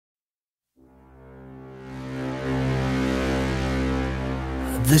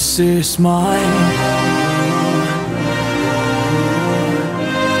This is mine.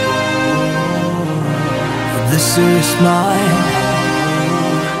 This is mine.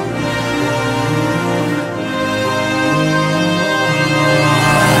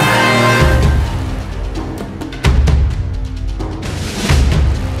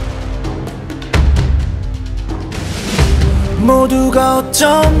 모두가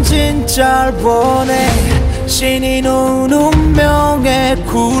어쩜 진짜를 원해. 신이 놓은 운명의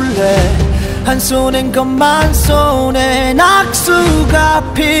굴레. 한 손엔 것만 손엔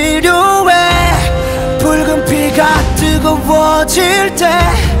악수가 필요해. 붉은 피가 뜨거워질 때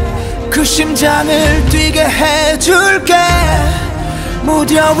그 심장을 뛰게 해줄게.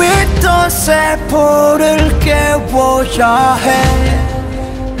 무뎌있던 세포를 깨워야 해.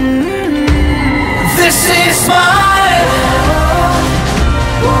 This is mine.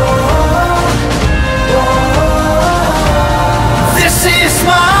 This is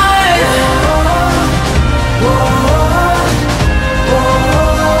mine.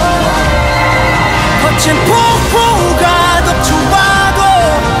 거친 폭포가 덮쳐와도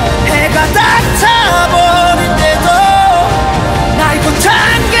해가 닥쳐버린데도 날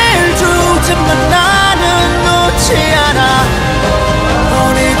꽃향기를 주지만 나는 놓지 않아.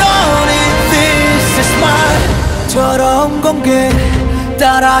 This is mine. 더러운 공기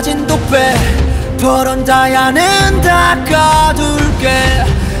따라진 독배 버런 다야는 닦아둘게.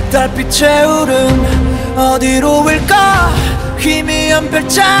 달빛의 울음 어디로 일까. 희미한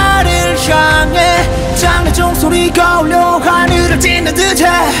별자리를 향해 장례 종소리가 울려 하늘을 찢는 듯해.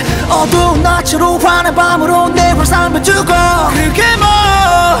 어두운 낮으로 환한 밤으로 내 삶을 주고 그게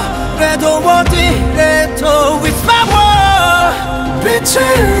뭐래도 어디래도 It's my world. 빛을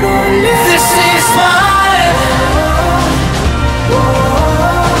올려 This is mine.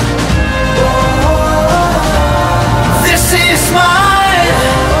 This is mine.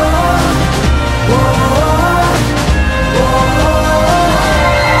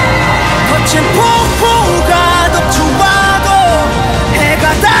 거친 폭포가 덮쳐와도 해가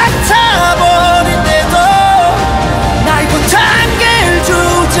닥쳐버린데도 날 꽃향기를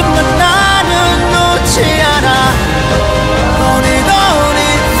주지만 나는 놓지 않아. Only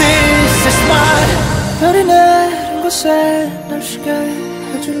this is mine. 별이 내린 곳에 날 쉬게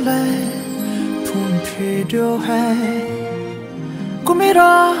해줄래. 품 필요해.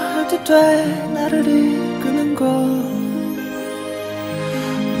 꿈이라 해도 돼 나를 이끄는 것.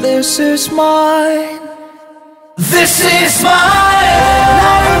 This is mine. This is mine.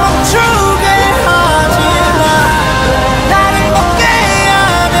 나를 멈추게 하지마. 나를 먹게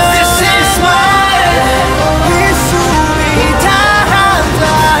하면 This is mine. 이 숨이 다한다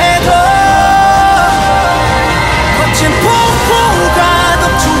해도 거친 폭포가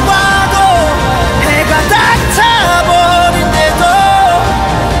덮쳐와도 해가 닥쳐버린데도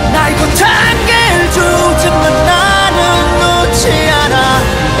날 꽃향기를 주지만 나는 놓지 않아.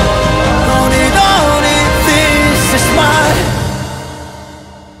 This is mine.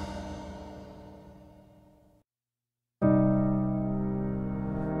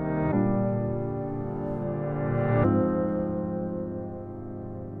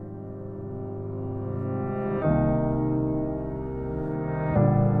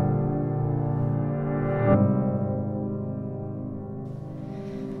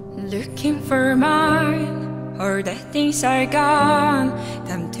 Looking for mine, all the things are gone.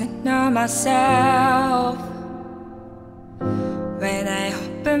 Time to know myself. When I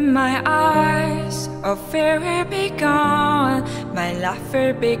open my eyes, all fear will be gone. My life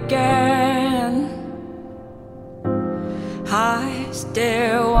will begin. I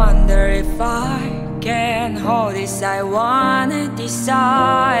still wonder if I can hold this. I wanna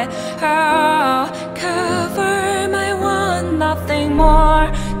decide. Oh, cover my one, nothing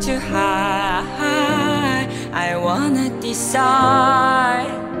more to hide. I wanna decide.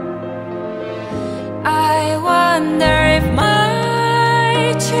 I wonder if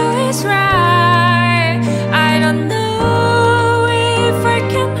my choice is right. I don't know if I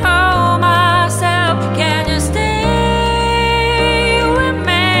can hold myself. Can you stay with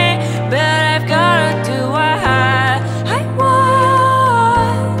me? But I've gotta do what I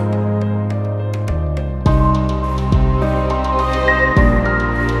want.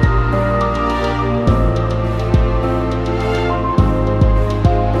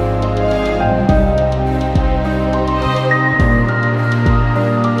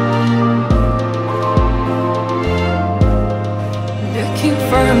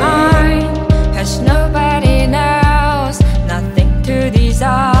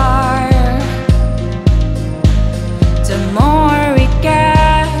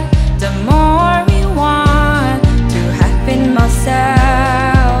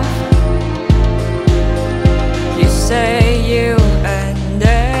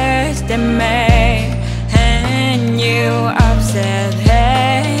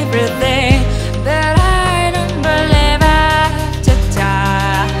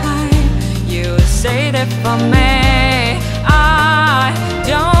 for me. I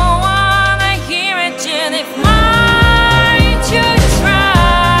don't wanna hear it till if my choice is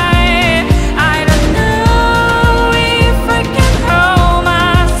right. I don't know if I can hold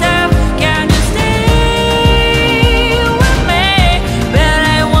myself. Can you stay with me? But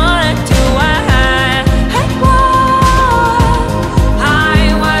I wanted to. I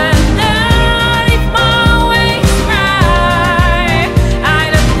wonder if my way's right. I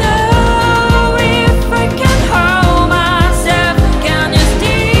don't know if I can hold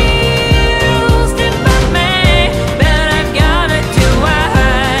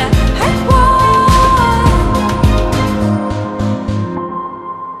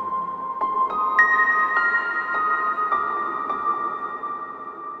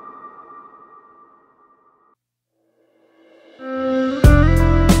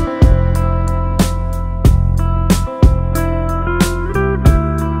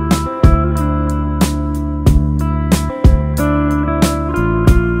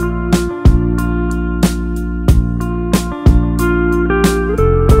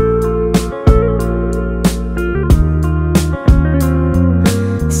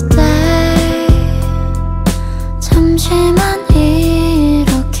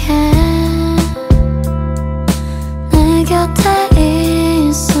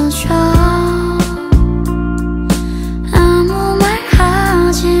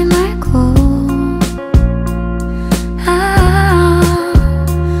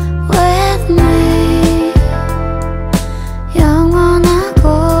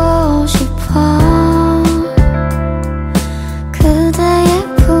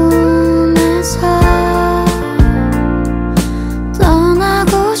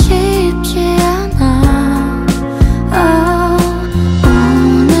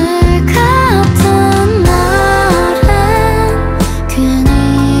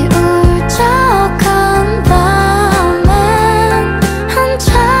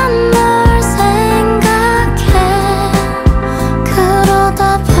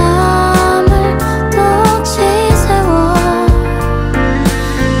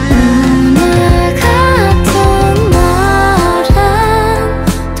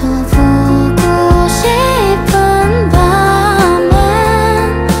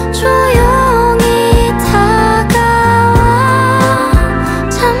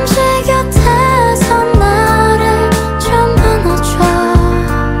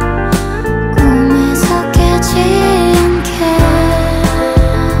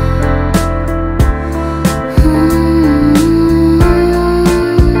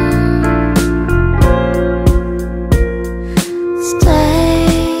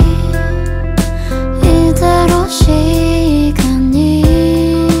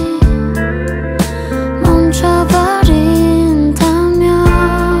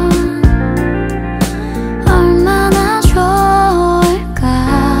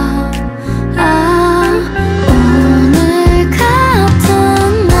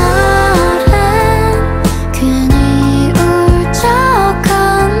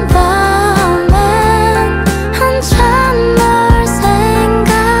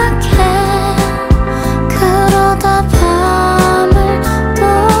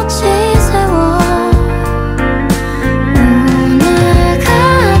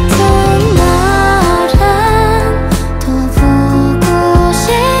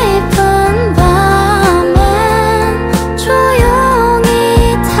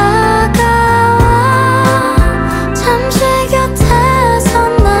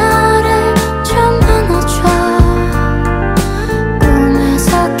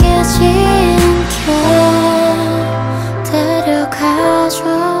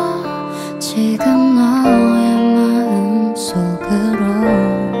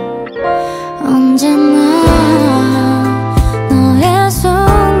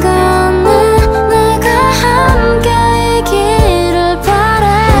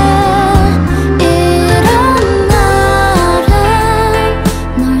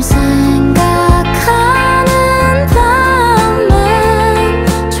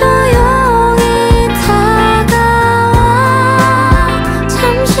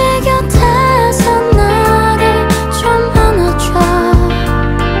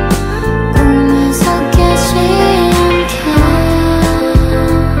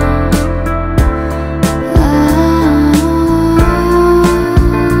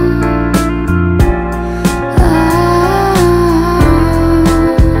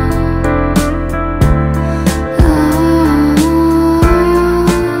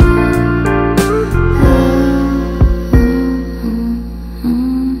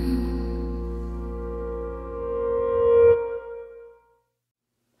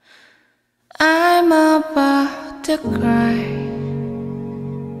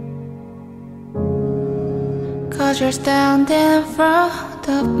 'Cause you're standing in front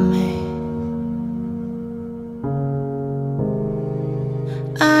of me.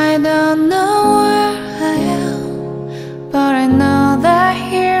 I don't know where I am, but I know that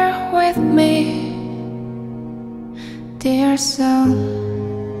you're with me. Dear son,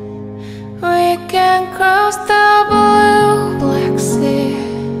 we can cross the blue black sea.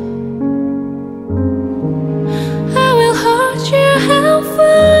 I will hold your hand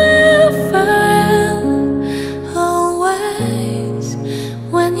forever and always.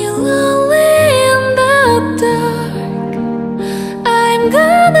 When you're lonely in the dark, I'm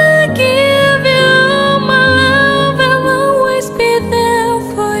gonna give you my love and always be there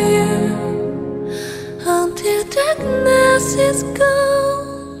for you. Until darkness is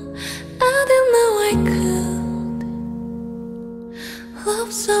gone, I didn't know I could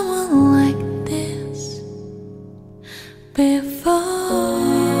love someone like this before.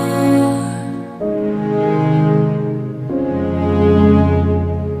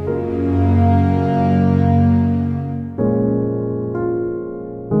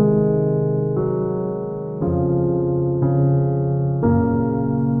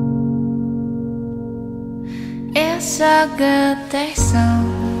 It's a good day, son.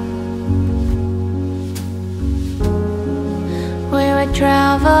 We will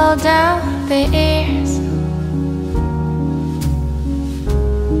travel down the years,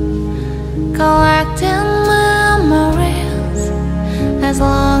 collecting memories. As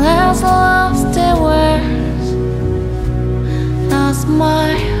long as love still wears a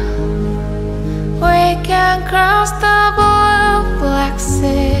smile, we can cross the blue black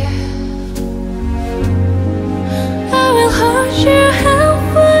sea. I will hold your hand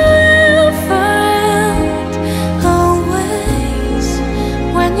forever and always.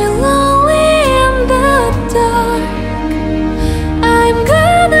 When you're lonely in the dark, I'm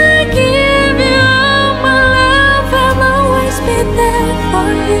gonna give you my love and always be there for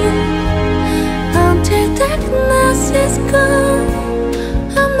you. Until darkness is gone,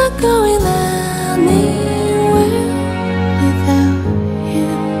 I'm not going anywhere without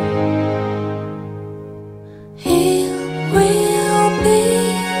you. It will be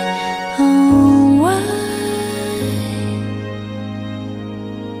alright.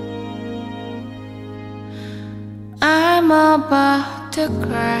 I'm about to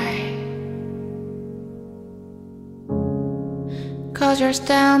cry, 'cause you're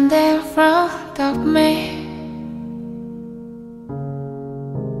standing in front of me.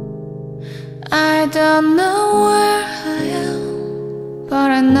 I don't know where I am, but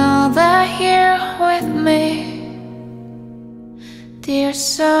I know that you're with me. Dear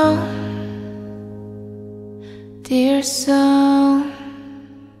son, dear son.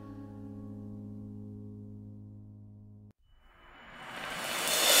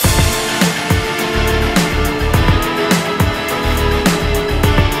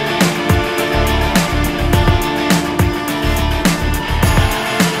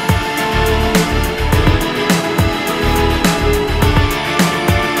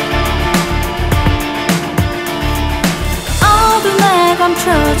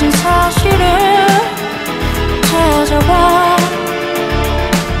 감춰진 사실을 찾아와.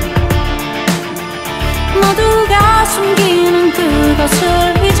 모두가 숨기는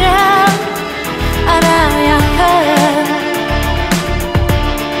그것을 이제 알아.